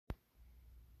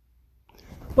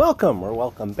Welcome or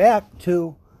welcome back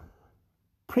to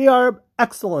Pre-Arb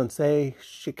Excellence, a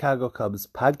Chicago Cubs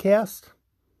podcast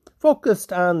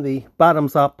focused on the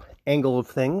bottoms-up angle of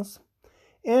things.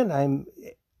 And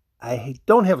I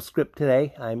don't have a script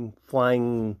today. I'm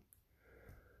flying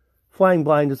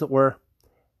blind, as it were.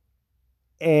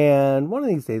 And one of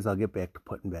these days I'll get back to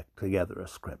putting back together a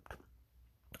script.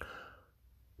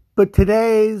 But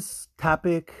today's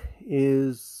topic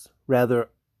is rather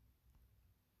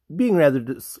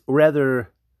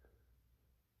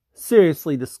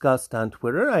seriously discussed on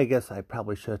Twitter. I guess I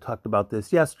probably should have talked about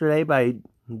this yesterday, but I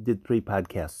did 3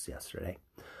 podcasts yesterday.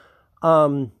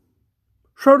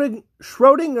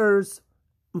 Schrodinger's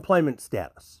employment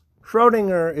status.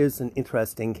 Schrodinger is an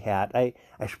interesting cat. I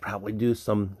should probably do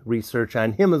some research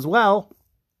on him as well.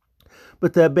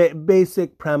 But the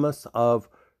basic premise of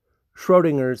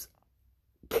Schrodinger's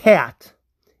cat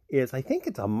is, I think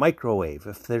it's a microwave.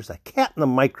 If there's a cat in the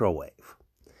microwave,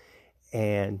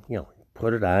 and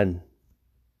put it on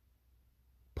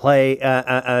play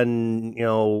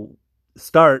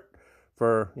start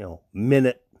for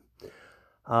minute,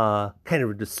 kind of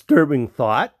a disturbing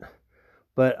thought.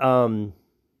 But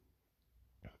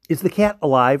is the cat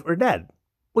alive or dead?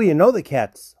 Well, the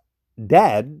cat's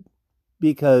dead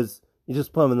because you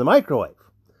just put him in the microwave.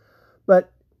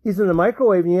 But he's in the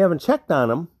microwave and you haven't checked on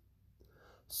him.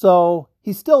 So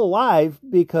he's still alive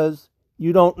because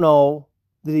you don't know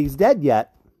that he's dead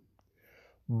yet.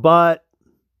 But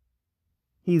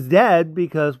he's dead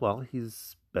because,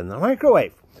 he's been in the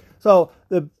microwave. So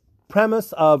the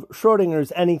premise of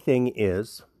Schrodinger's anything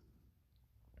is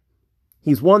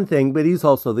he's one thing, but he's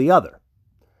also the other.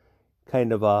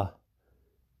 Kind of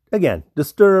again,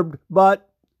 disturbed, but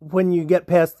when you get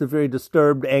past the very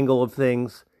disturbed angle of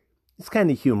things, it's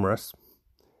kind of humorous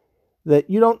that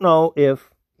you don't know if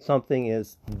something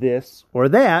is this or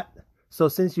that. So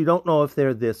since you don't know if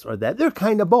they're this or that, they're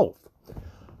kind of both.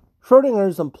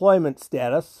 Schrodinger's employment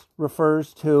status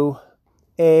refers to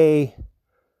a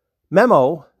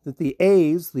memo that the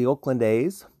A's, the Oakland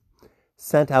A's,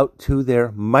 sent out to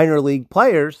their minor league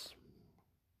players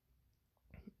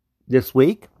this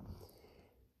week.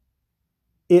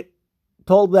 It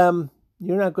told them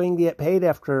you're not going to get paid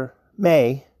after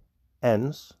May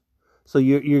ends. So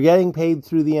you're getting paid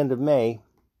through the end of May.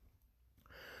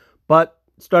 But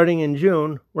starting in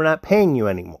June, we're not paying you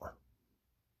anymore.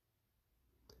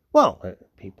 Well,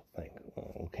 people think,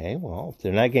 okay, if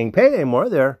they're not getting paid anymore,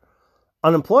 they're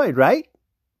unemployed, right?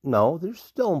 No, they're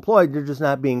still employed. They're just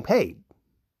not being paid.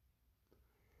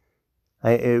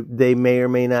 They may or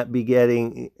may not be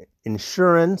getting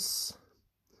insurance.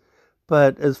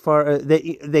 But as far as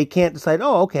they can't decide,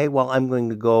 I'm going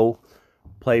to go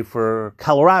play for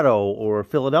Colorado or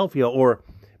Philadelphia or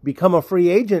become a free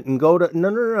agent and go to...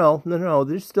 No.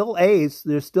 There's still A's.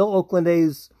 There's still Oakland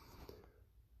A's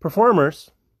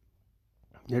performers.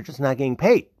 They're just not getting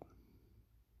paid.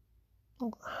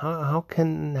 How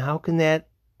can that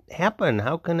happen?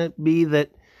 How can it be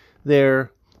that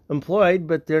they're employed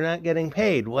but they're not getting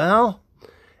paid? Well,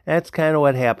 that's kind of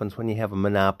what happens when you have a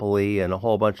monopoly and a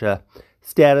whole bunch of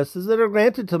statuses that are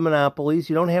granted to monopolies.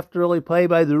 You don't have to really play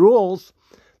by the rules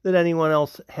that anyone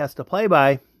else has to play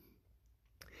by.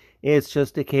 It's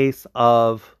just a case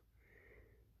of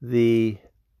the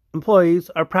employees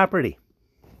are property.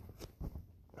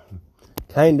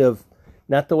 Kind of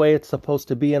not the way it's supposed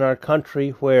to be in our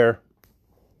country, where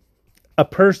a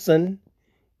person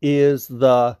is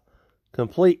the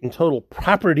complete and total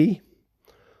property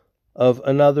of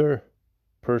another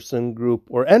person, group,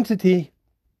 or entity.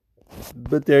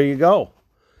 But there you go.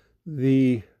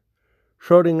 The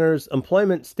Schrodinger's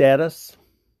employment status,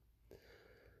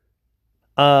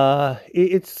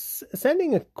 it's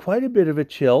sending quite a bit of a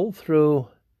chill through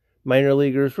minor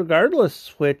leaguers,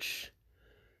 regardless which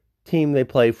team they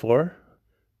play for,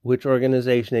 which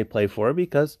organization they play for,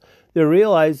 because they're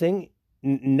realizing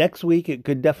next week it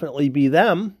could definitely be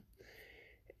them.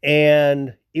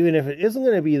 And even if it isn't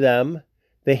going to be them,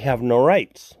 they have no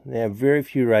rights. They have very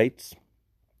few rights.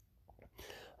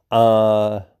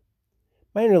 Minor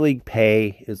league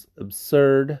pay is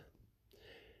absurd.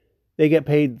 They get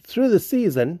paid through the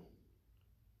season,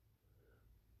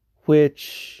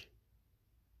 which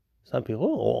some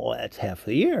people, that's half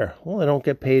the year. Well, they don't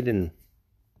get paid in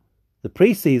the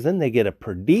preseason. They get a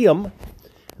per diem,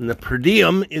 and the per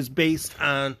diem is based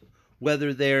on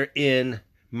whether they're in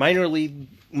minor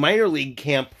league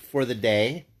camp for the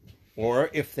day,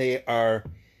 or if they are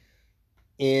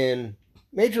in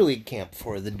major league camp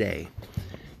for the day.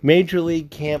 Major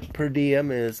league camp per diem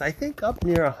is, I think, up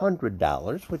near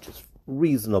 $100, which is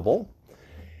reasonable.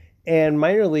 And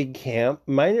minor league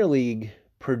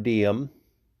per diem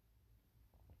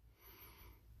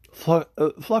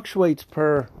fluctuates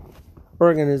per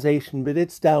organization, but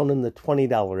it's down in the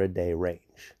 $20 a day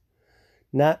range.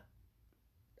 Not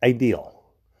ideal.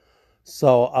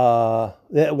 So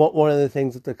one of the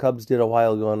things that the Cubs did a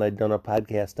while ago, and I'd done a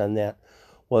podcast on that,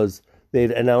 was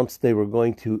they'd announced they were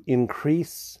going to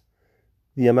increase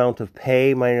the amount of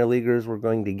pay minor leaguers were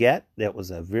going to get. That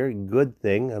was a very good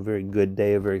thing, a very good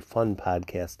day, a very fun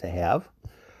podcast to have.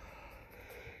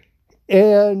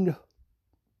 And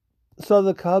so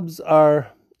the Cubs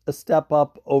are a step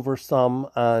up over some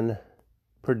on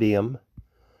per diem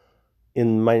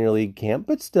in minor league camp,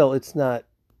 but still it's not...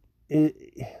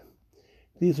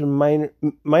 these are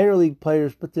minor league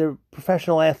players, but they're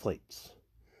professional athletes.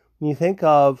 When you think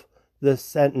of the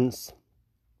sentence,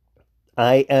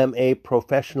 I am a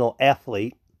professional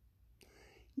athlete,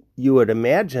 you would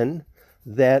imagine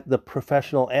that the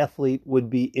professional athlete would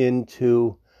be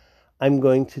into, I'm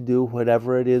going to do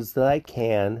whatever it is that I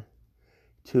can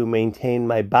to maintain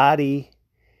my body,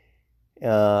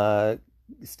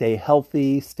 stay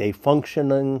healthy, stay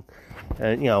functioning,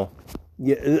 and,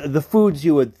 the foods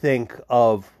you would think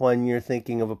of when you're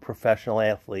thinking of a professional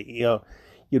athlete.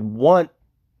 You'd want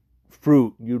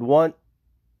fruit, you'd want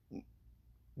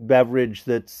beverage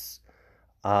that's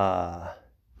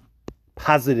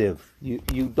positive.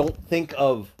 You don't think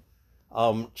of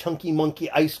Chunky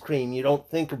Monkey ice cream. You don't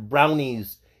think of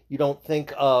brownies. You don't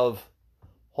think of a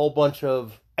whole bunch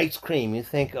of ice cream. You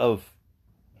think of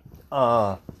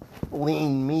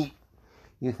lean meat.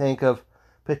 You think of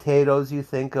potatoes. You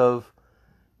think of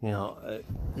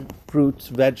fruits,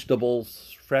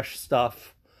 vegetables, fresh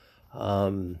stuff,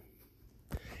 and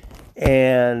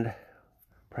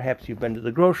perhaps you've been to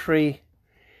the grocery.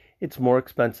 It's more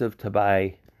expensive to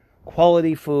buy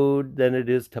quality food than it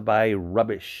is to buy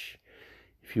rubbish.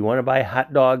 If you want to buy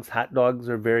hot dogs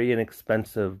are very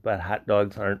inexpensive, but hot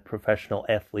dogs aren't professional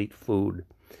athlete food.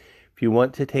 If you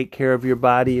want to take care of your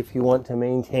body, if you want to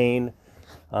maintain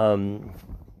a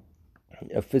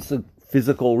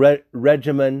physical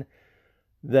regimen,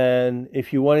 then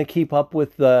if you want to keep up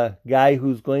with the guy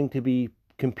who's going to be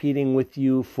competing with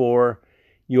you for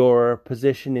your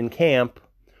position in camp,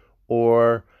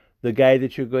 or the guy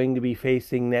that you're going to be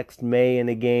facing next May in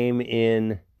a game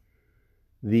in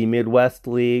the Midwest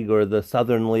League or the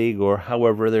Southern League, or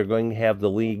however they're going to have the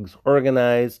leagues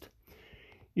organized,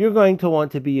 you're going to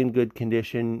want to be in good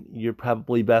condition. You're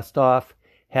probably best off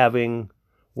having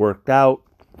worked out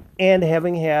and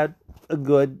having had a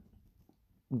good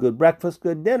breakfast,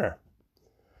 good dinner,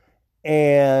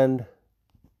 and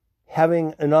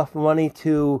having enough money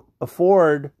to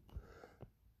afford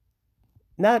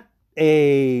not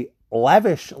a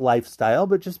lavish lifestyle,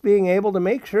 but just being able to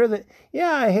make sure that,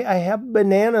 I have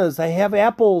bananas, I have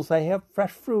apples, I have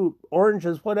fresh fruit,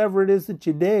 oranges, whatever it is that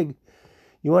you dig.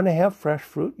 You want to have fresh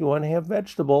fruit, you want to have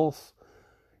vegetables,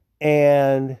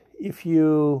 and if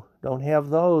you don't have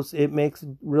those, it makes it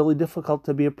really difficult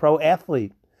to be a pro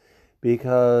athlete,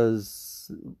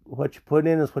 because what you put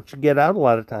in is what you get out a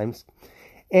lot of times.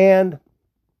 And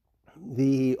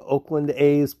the Oakland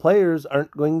A's players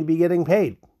aren't going to be getting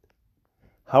paid.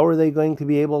 How are they going to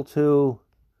be able to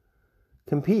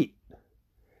compete?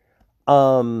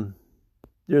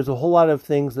 There's a whole lot of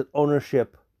things that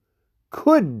ownership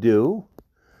could do,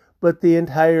 but the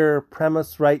entire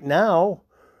premise right now,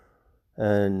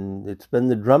 and it's been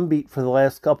the drumbeat for the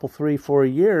last couple,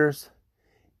 3-4 years,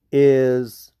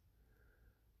 is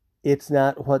it's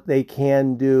not what they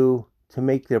can do to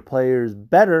make their players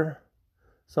better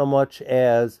so much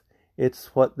as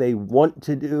it's what they want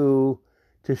to do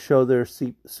to show their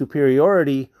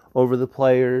superiority over the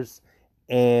players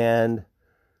and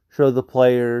show the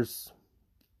players,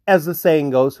 as the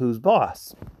saying goes, who's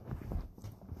boss.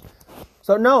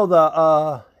 So no,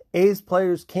 the A's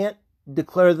players can't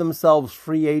declare themselves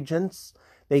free agents.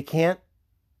 They can't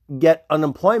get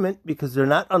unemployment because they're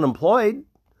not unemployed.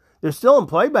 They're still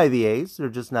employed by the A's. They're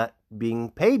just not being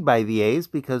paid by the A's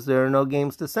because there are no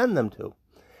games to send them to.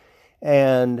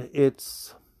 And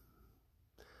it's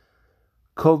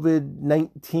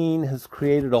COVID-19 has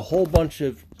created a whole bunch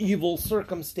of evil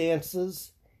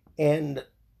circumstances, and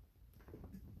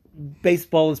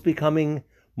baseball is becoming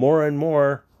more and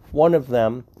more one of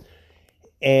them.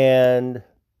 And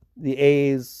the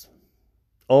A's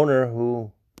owner,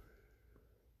 who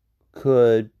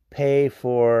could pay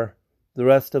for the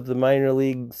rest of the minor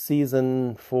league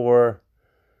season for...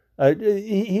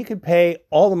 he could pay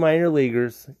all the minor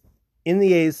leaguers in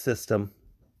the A's system,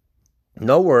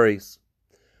 no worries,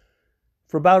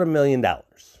 for about $1 million.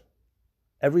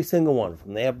 Every single one of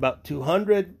them. They have about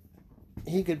 200.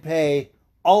 He could pay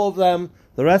all of them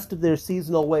the rest of their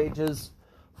seasonal wages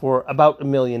for about $1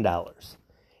 million.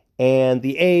 And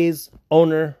the A's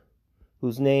owner,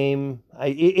 whose name,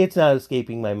 it's not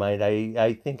escaping my mind.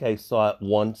 I think I saw it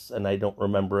once and I don't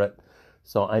remember it.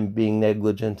 So I'm being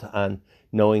negligent on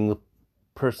knowing the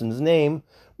person's name.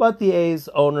 But the A's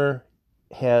owner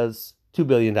has $2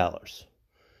 billion.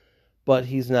 But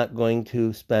he's not going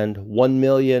to spend $1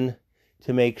 million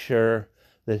to make sure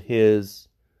that his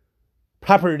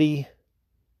property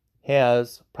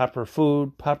has proper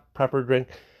food, proper drink.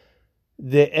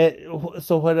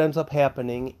 So what ends up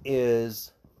happening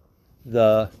is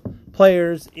the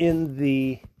players in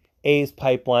the A's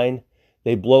pipeline,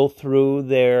 they blow through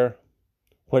their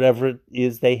whatever it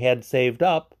is they had saved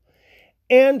up,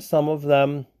 and some of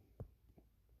them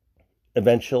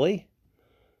eventually,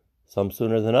 some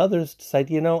sooner than others,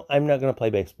 decide, I'm not going to play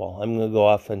baseball. I'm going to go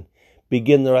off and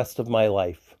begin the rest of my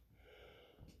life.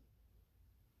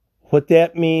 What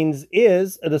that means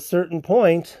is, at a certain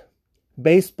point,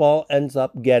 baseball ends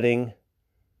up getting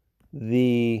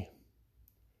the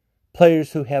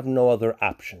players who have no other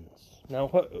options.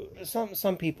 Now,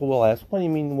 some people will ask, what do you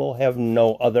mean we'll have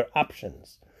no other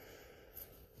options?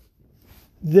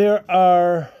 There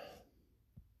are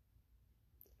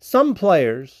some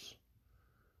players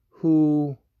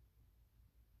who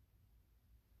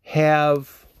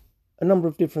have a number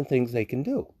of different things they can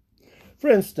do. For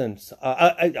instance,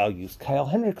 I'll use Kyle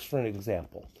Hendricks for an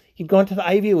example. He'd gone to the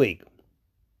Ivy League.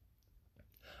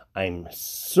 I'm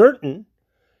certain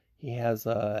he has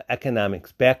an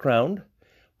economics background.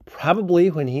 Probably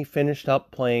when he finished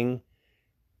up playing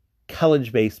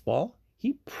college baseball,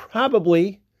 he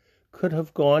probably could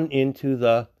have gone into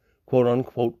the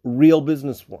quote-unquote real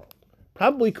business world.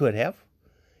 Probably could have.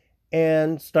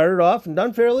 And started off and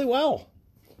done fairly well.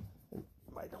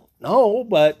 I don't know,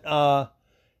 but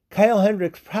Kyle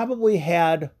Hendricks probably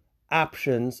had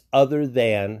options other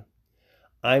than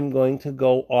I'm going to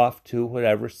go off to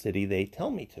whatever city they tell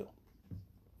me to.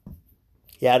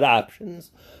 He had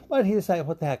options, but he decided,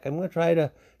 what the heck, I'm going to try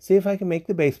to see if I can make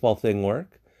the baseball thing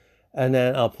work, and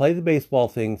then I'll play the baseball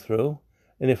thing through,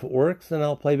 and if it works, then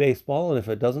I'll play baseball, and if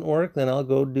it doesn't work, then I'll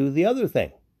go do the other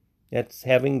thing. That's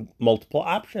having multiple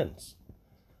options.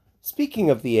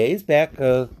 Speaking of the A's, back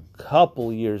a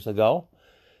couple years ago,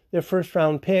 their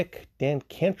first-round pick, Dan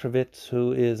Kantrovitz,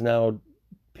 who is now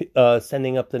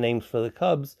sending up the names for the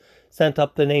Cubs, sent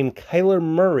up the name Kyler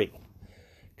Murray.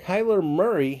 Kyler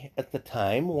Murray, at the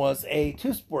time, was a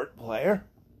two-sport player.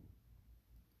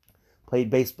 Played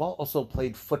baseball, also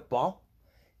played football.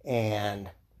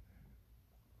 And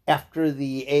after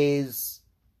the A's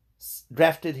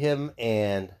drafted him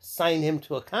and signed him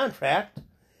to a contract,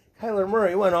 Kyler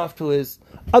Murray went off to his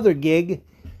other gig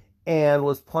and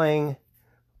was playing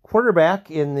quarterback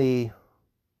in the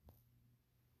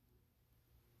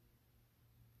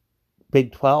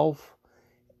Big 12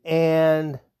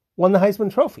 and won the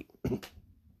Heisman Trophy.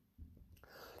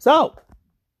 So,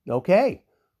 okay,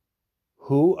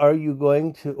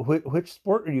 which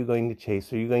sport are you going to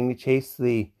chase? Are you going to chase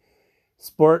the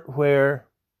sport where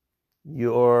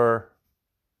you're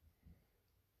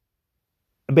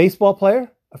a baseball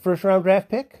player, a first-round draft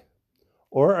pick?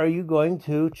 Or are you going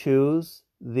to choose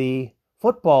the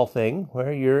football thing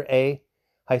where you're a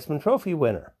Heisman Trophy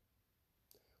winner?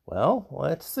 Well,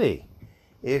 let's see.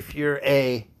 If you're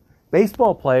a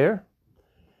baseball player,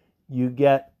 you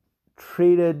get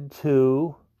treated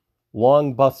to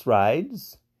long bus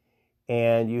rides,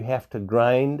 and you have to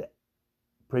grind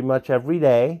pretty much every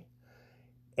day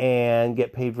and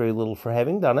get paid very little for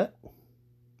having done it.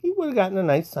 He would have gotten a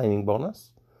nice signing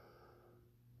bonus.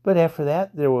 But after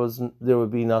that, there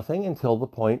would be nothing until the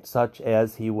point such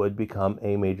as he would become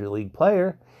a major league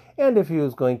player. And if he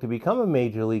was going to become a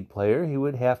major league player, he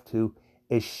would have to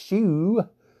eschew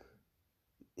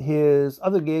his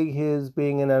other gig, his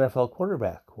being an NFL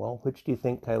quarterback. Well, which do you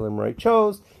think Kyler Murray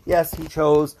chose? Yes, he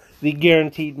chose the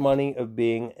guaranteed money of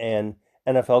being an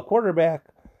NFL quarterback.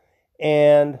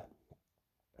 And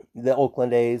the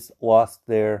Oakland A's lost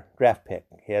their draft pick.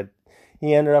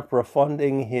 He ended up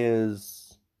refunding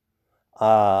his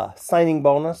signing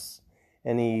bonus,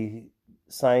 and he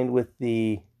signed with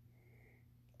the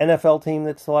NFL team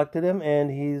that selected him,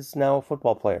 and he's now a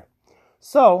football player.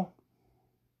 So,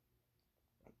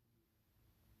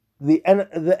 the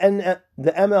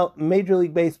ML Major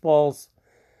League Baseball's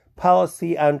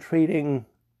policy on treating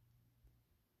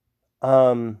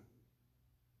the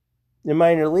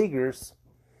minor leaguers,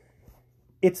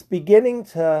 it's beginning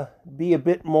to be a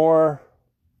bit more,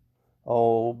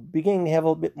 beginning to have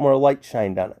a bit more light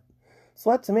shined on it. So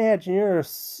let's imagine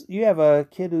you have a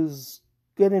kid who's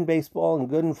good in baseball and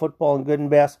good in football and good in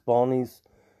basketball, and he's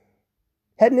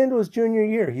heading into his junior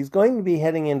year. He's going to be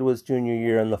heading into his junior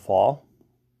year in the fall.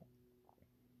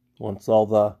 once all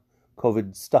the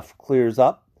COVID stuff clears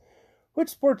up. Which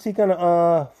sport's he going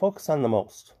to focus on the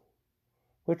most?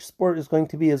 Which sport is going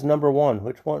to be his number one?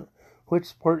 Which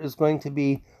sport is going to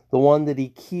be the one that he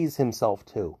keys himself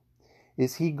to?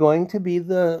 Is he going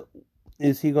to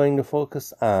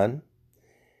focus on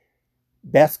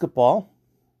basketball,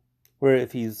 where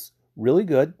if he's really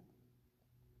good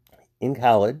in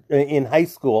high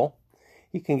school,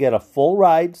 he can get a full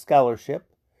ride scholarship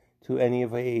to any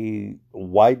of a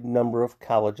wide number of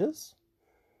colleges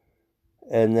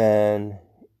and then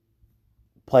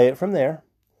play it from there?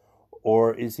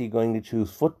 Or is he going to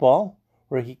choose football,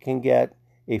 where he can get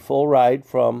a full ride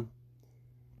from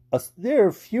there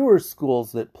are fewer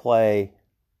schools that play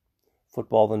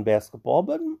football than basketball,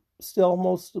 but still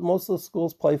most of the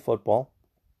schools play football.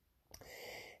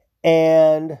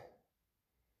 And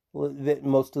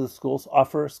most of the schools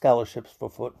offer scholarships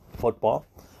for football.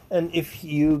 And if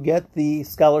you get the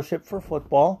scholarship for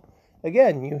football,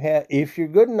 again, if you're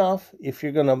good enough, if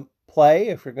you're going to play,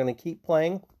 if you're going to keep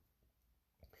playing,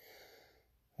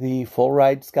 the full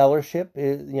ride scholarship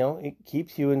is, it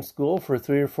keeps you in school for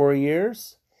 3 or 4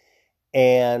 years.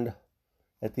 And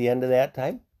at the end of that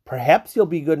time, perhaps you'll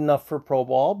be good enough for pro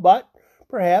ball, but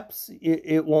perhaps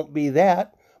it won't be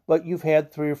that. But you've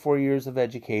had 3 or 4 years of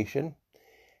education,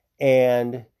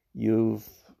 and you've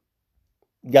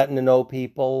gotten to know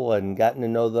people and gotten to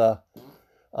know the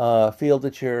field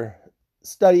that you're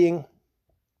studying,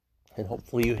 and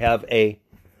hopefully you have a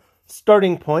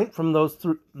starting point from those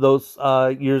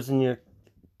years in your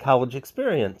college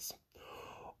experience.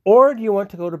 Or do you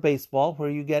want to go to baseball, where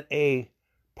you get a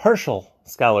partial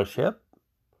scholarship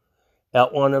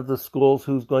at one of the schools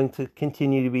who's going to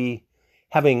continue to be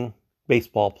having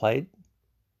baseball played?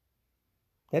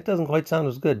 That doesn't quite sound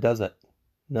as good, does it?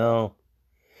 No,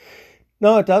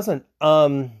 it doesn't.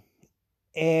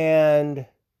 And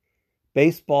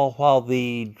baseball, while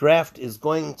the draft is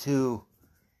going to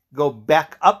go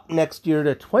back up next year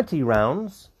to 20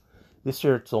 rounds, this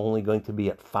year it's only going to be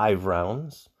at 5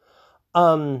 rounds.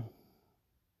 The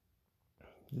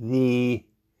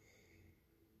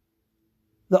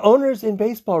owners in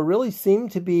baseball really seem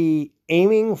to be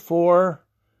aiming for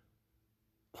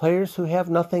players who have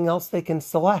nothing else they can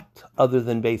select other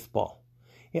than baseball.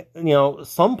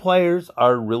 Some players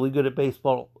are really good at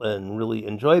baseball and really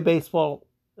enjoy baseball,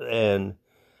 and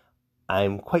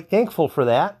I'm quite thankful for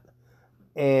that.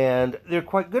 And they're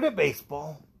quite good at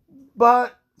baseball.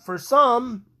 But for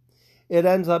some, it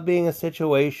ends up being a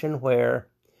situation where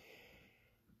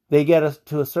they get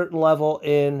to a certain level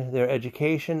in their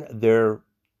education, they're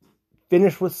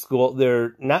finished with school,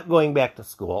 they're not going back to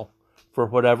school for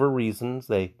whatever reasons.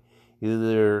 Either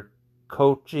their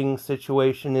coaching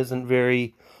situation isn't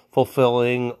very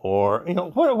fulfilling, or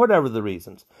whatever the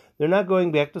reasons. They're not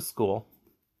going back to school,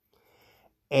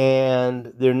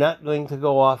 and they're not going to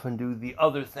go off and do the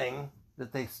other thing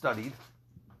that they studied.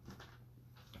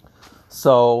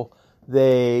 So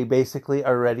they basically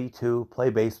are ready to play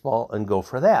baseball and go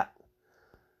for that.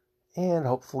 And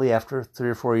hopefully after 3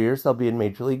 or 4 years, they'll be in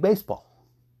Major League Baseball.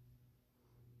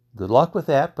 Good luck with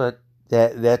that, but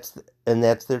that's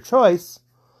their choice.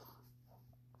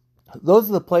 Those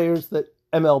are the players that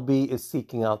MLB is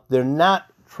seeking out. They're not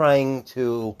trying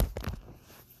to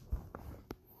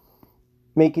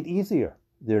make it easier.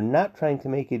 They're not trying to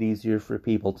make it easier for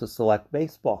people to select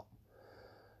baseball.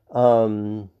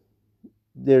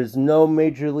 There's no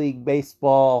Major League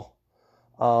Baseball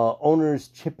owners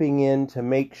chipping in to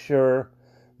make sure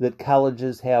that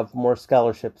colleges have more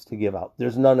scholarships to give out.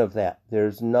 There's none of that.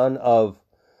 There's none of,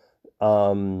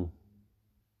 Tom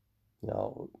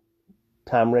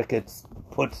Ricketts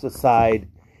puts aside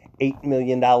 $8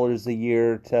 million a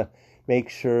year to make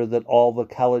sure that all the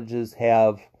colleges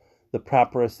have the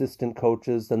proper assistant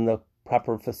coaches and the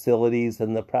proper facilities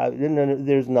and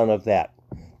there's none of that.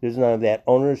 There's none of that.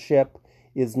 Ownership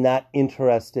is not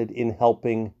interested in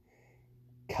helping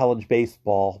college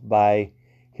baseball by,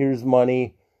 here's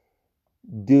money,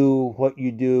 do what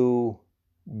you do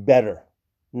better.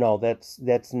 No, that's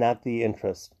not the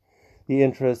interest. The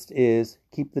interest is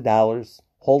keep the dollars,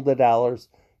 hold the dollars,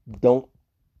 don't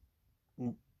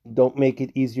make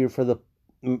it easier for the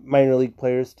minor league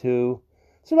players to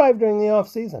survive during the off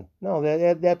season. No,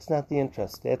 that's not the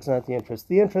interest. That's not the interest.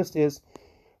 The interest is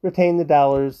retain the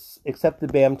dollars, accept the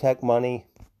BAMTech money,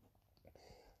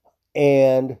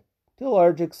 and to a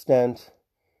large extent,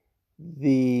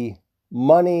 the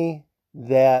money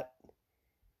that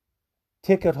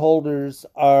ticket holders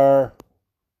are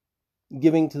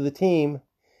giving to the team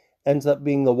ends up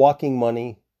being the walking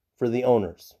money for the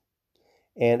owners.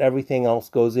 And everything else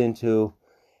goes into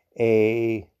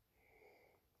a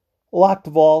locked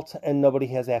vault, and nobody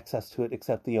has access to it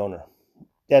except the owner.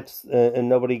 And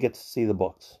nobody gets to see the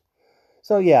books.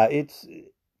 So yeah, it's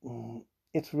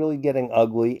really getting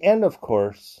ugly. And of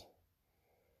course,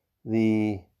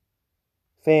 the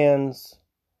fans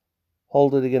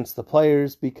hold it against the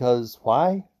players because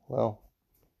why? Well,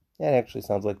 that actually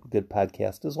sounds like a good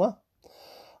podcast as well.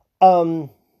 So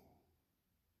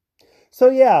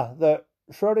yeah, the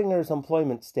Schrodinger's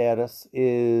employment status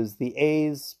is the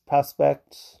A's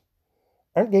prospects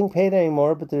aren't getting paid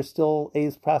anymore, but they're still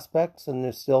A's prospects and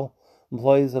they're still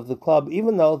employees of the club,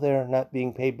 even though they're not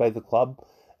being paid by the club,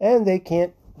 and they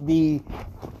can't be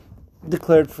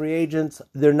declared free agents.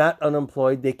 They're not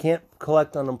unemployed. They can't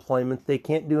collect unemployment. They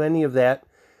can't do any of that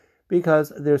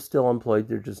because they're still employed.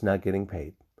 They're just not getting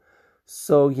paid.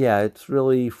 So yeah, it's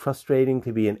really frustrating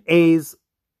to be an A's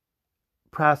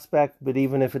prospect, but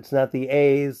even if it's not the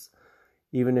A's,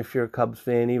 even if you're a Cubs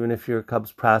fan, even if you're a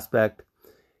Cubs prospect,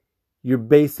 you're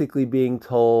basically being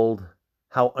told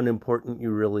how unimportant you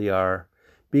really are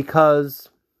because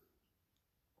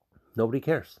nobody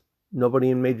cares.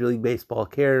 Nobody in Major League Baseball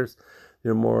cares.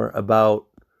 They're more about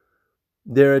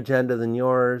their agenda than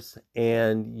yours,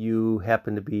 and you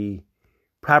happen to be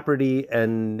property,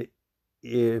 and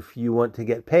if you want to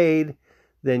get paid,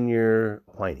 then you're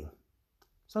whining.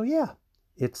 So yeah,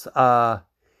 it's not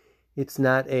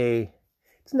a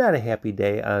happy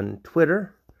day on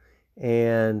Twitter,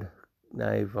 and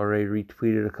I've already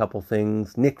retweeted a couple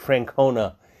things. Nick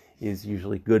Francona is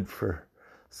usually good for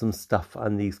some stuff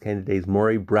on these kind of days.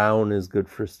 Maury Brown is good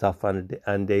for stuff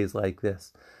on days like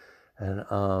this.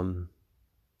 And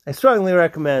I strongly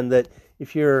recommend that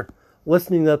if you're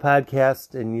listening to the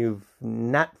podcast and you've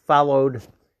not followed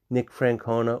Nick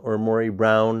Francona or Maury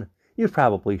Brown, you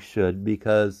probably should,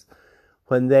 because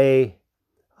when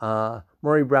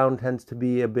Maury Brown tends to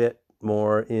be a bit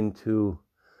more into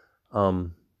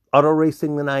auto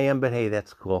racing than I am, but hey,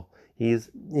 that's cool.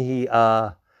 He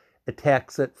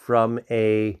attacks it from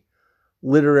a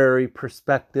literary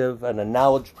perspective and a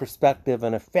knowledge perspective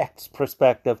and a facts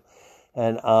perspective,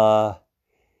 and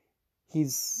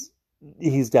he's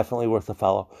definitely worth a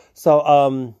follow.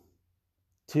 So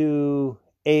to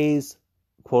A's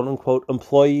quote unquote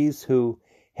employees who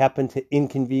happen to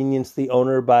inconvenience the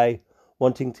owner by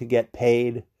wanting to get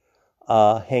paid,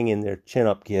 hang in there, chin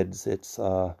up, kids. It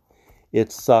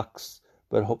sucks,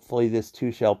 but hopefully this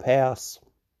too shall pass.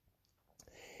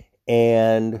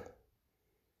 And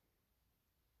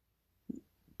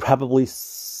probably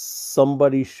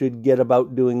somebody should get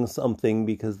about doing something,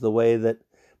 because the way that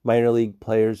minor league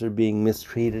players are being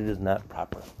mistreated is not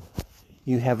proper.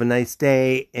 You have a nice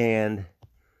day and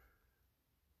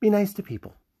be nice to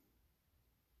people.